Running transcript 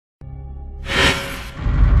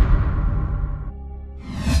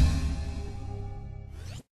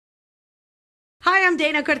Hi, I'm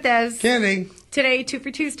Dana Cortez. Candy. Today, 2 for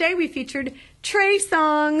Tuesday, we featured Trey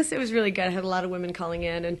songs. It was really good. I had a lot of women calling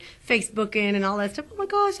in and Facebooking and all that stuff. Oh my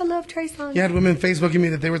gosh, I love Trey songs. You had women Facebooking me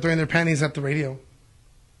that they were throwing their panties at the radio.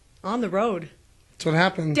 On the road. That's what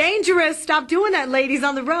happened. Dangerous. Stop doing that, ladies,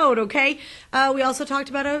 on the road, okay? We also talked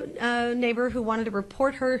about a neighbor who wanted to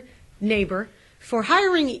report her neighbor for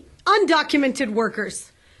hiring undocumented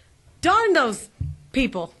workers. Darn those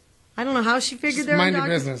people. I don't know how she figured they're mind your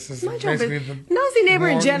business. Is Mind your basically business. Nosy neighbor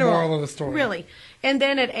in general. Moral of the story. Really. And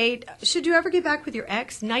then at 8, should you ever get back with your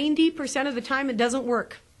ex? 90% of the time it doesn't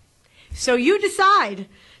work. So you decide.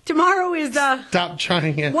 Tomorrow is Stop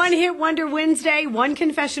trying it. One Hit Wonder Wednesday, One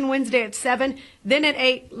Confession Wednesday at 7. Then at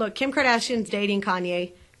 8, look, Kim Kardashian's dating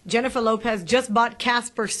Kanye. Jennifer Lopez just bought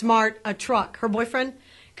Casper Smart a truck, her boyfriend,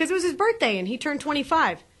 because it was his birthday and he turned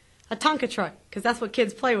 25. A Tonka truck, because that's what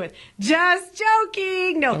kids play with. Just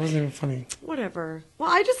joking. No. That wasn't even funny. Whatever. Well,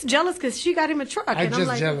 I just jealous because she got him a truck. I'm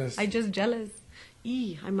like, jealous. I just jealous.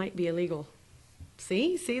 I might be illegal.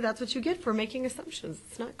 See, that's what you get for making assumptions.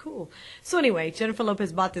 It's not cool. So anyway, Jennifer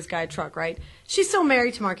Lopez bought this guy a truck, right? She's still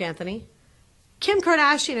married to Mark Anthony. Kim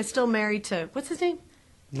Kardashian is still married to, what's his name?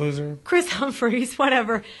 Loser. Chris Humphries,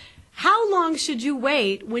 whatever. How long should you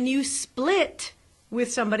wait when you split with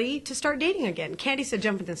somebody to start dating again? Candy said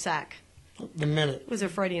jump in the sack. The minute. It was a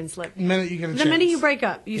Freudian slip. The minute you get a chance. The minute you break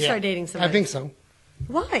up, you start dating somebody. I think so.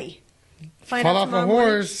 Why? Fall off a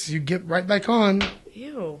horse, you get right back on.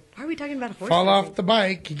 Ew. Why are we talking about a horse? Fall off the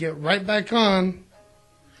bike, you get right back on.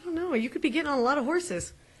 I don't know. You could be getting on a lot of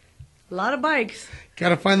horses. A lot of bikes.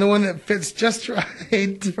 Gotta find the one that fits just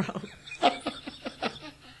right. Bro.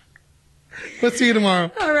 We'll see you tomorrow.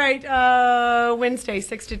 All right. Wednesday,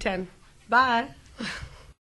 6 to 10. Bye.